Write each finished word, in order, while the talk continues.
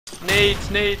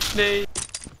Nades, nades, nades.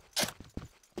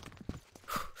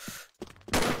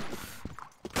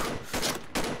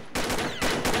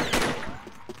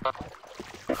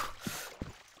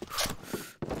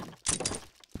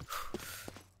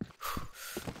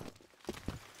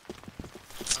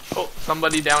 Oh,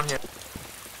 somebody down here.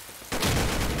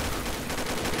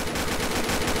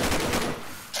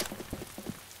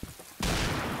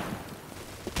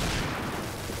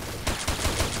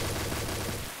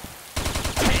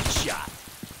 Headshot.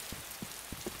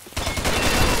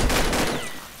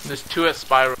 There's two at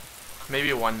Spiral.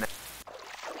 Maybe one now.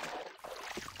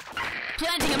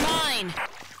 Planting a mine.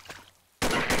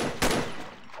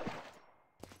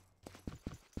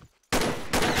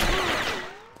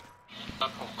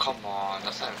 Oh, come on,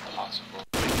 that's not impossible.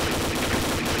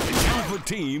 Alpha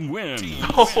team wins.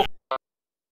 Oh.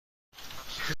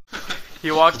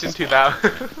 He walked into that.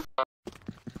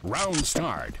 Round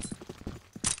start.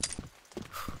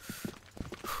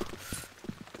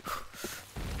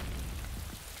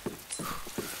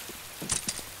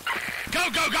 Go,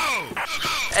 go, go!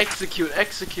 Execute,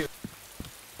 execute.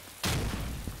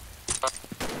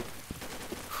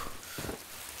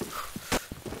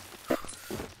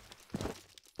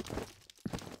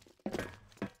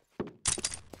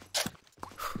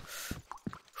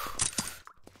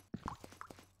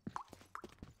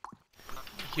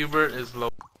 Hubert is low.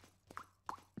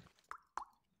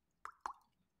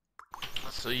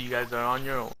 So you guys are on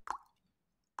your own.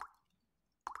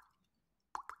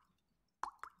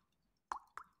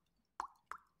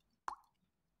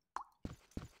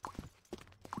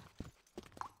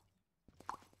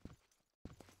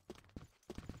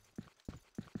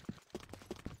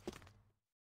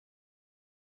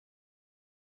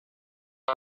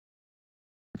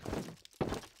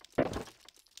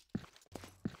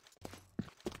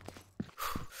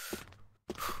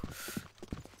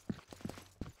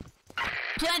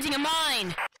 Planting a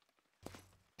mine.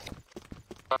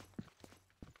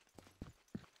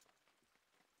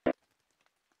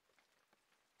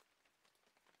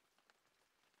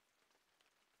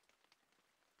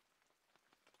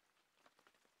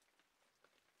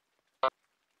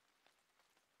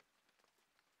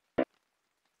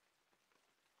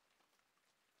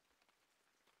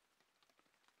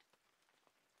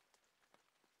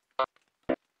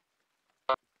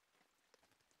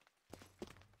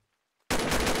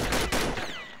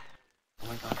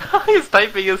 He's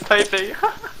typing, he's typing.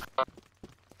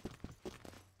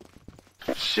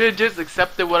 Should've just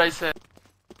accepted what I said.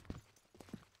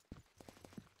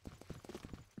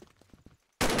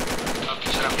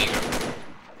 Okay, shut up, nigger.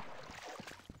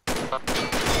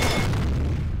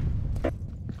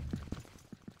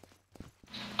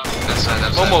 That's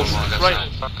side, Momo, that's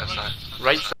right. side, that's side.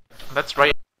 Right side. That's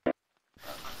right.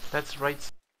 That's right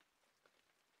side.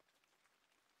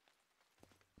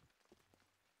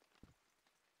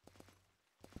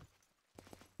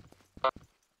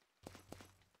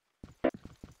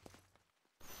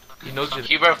 He knows you.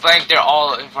 Hubert flank, they're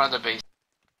all in front of the base.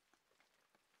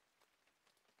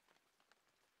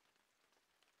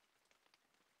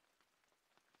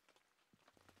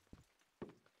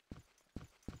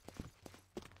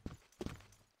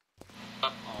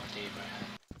 Oh, David.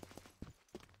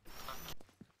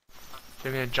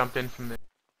 They're gonna jump in from there.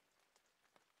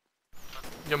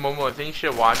 Yo, Momo, I think you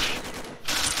should watch.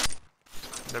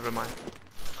 Never mind.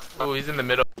 Oh, he's in the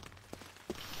middle.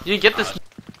 You didn't get this.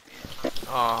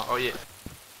 Oh yeah.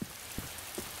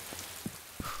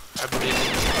 I believe it.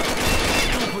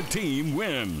 Alpha team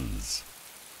wins.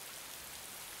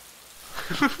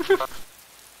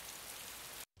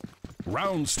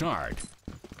 Round start.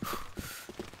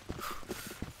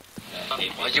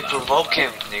 Why'd you provoke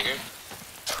him, nigger?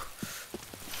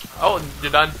 Oh,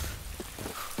 you're done.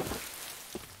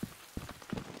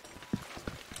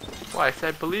 Why? I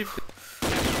said I believed it.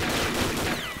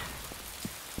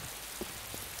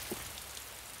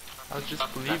 I was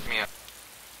just believing. Me up.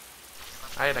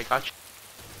 Alright, I got you.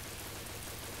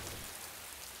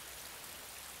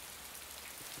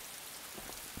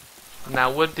 Now,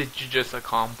 what did you just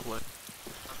accomplish?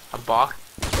 A box?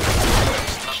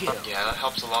 Yeah, that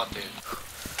helps a lot, dude.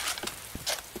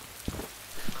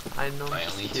 I know.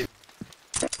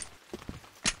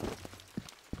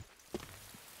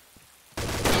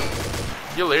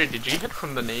 Yo, Larry, did you hit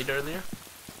from the nade earlier?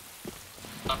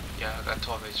 Yeah, I got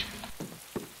 12 HP.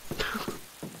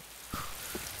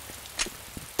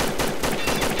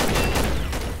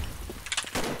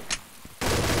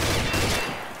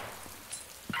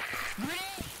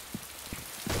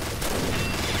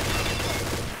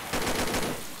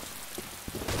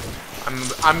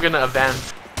 I'm gonna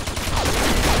advance.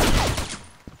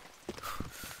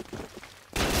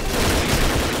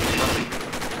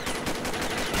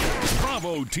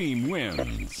 Bravo team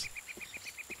wins.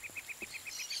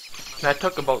 That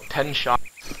took about 10 shots,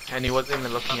 and he wasn't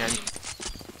even looking at me.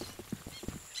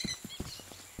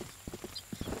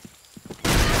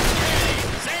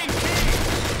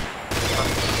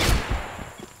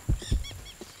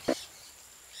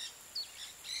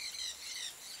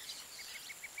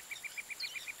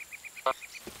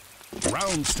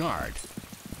 Round start.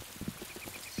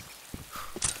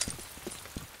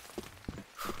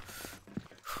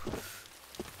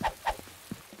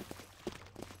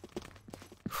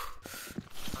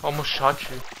 Almost shot you.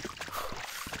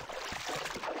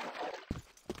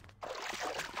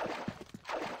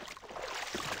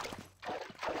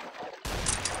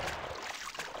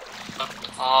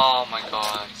 Oh my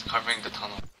god, he's covering the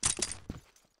tunnel.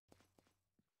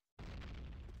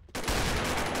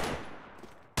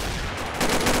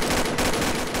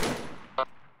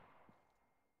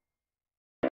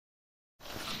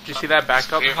 Did you see that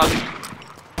backup? He's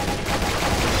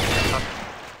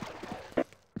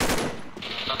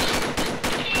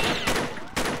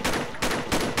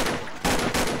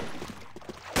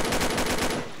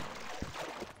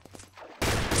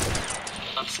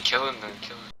killing them,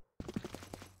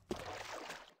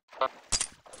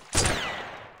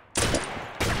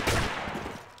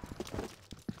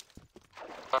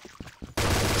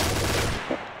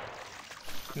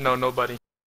 No, nobody.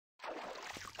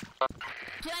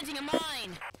 Planting a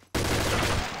mine.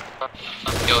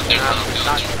 Yo, there's another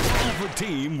Alpha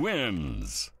team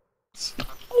wins.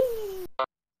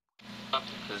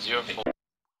 0-4.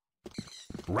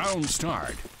 Round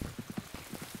start.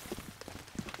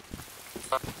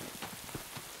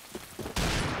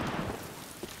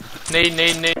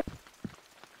 Nade.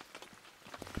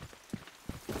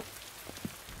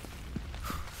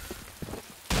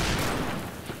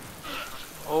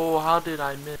 Oh, how did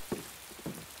I miss?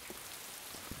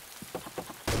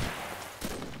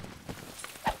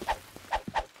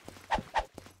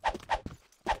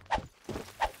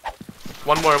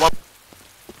 One more.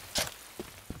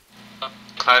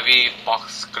 Clavy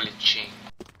box glitching.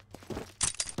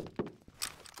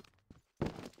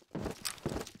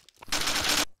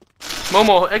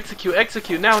 Momo,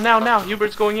 execute, now,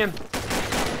 Hubert's going in.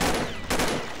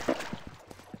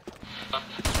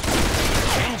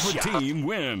 Alpha team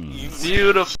wins.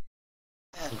 Beautiful.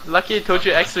 Lucky I told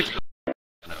you execute.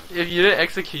 If you didn't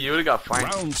execute, you would've got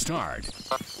fined. Round start.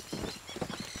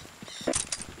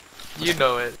 You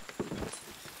know it.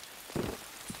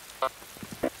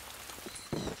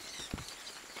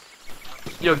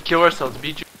 Yo, kill ourselves,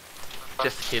 beat you.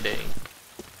 Just kidding.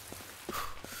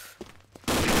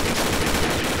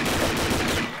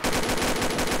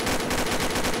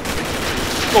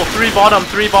 Oh, three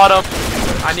bottom.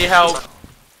 I need help.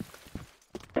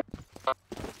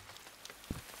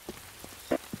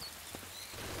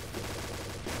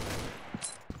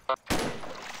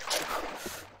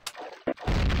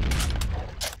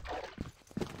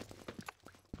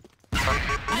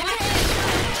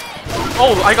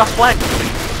 Oh, I got flanked.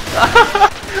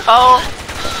 Oh,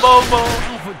 Momo.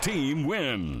 Alpha team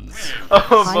wins.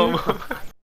 Oh, Momo.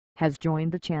 Has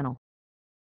joined the channel.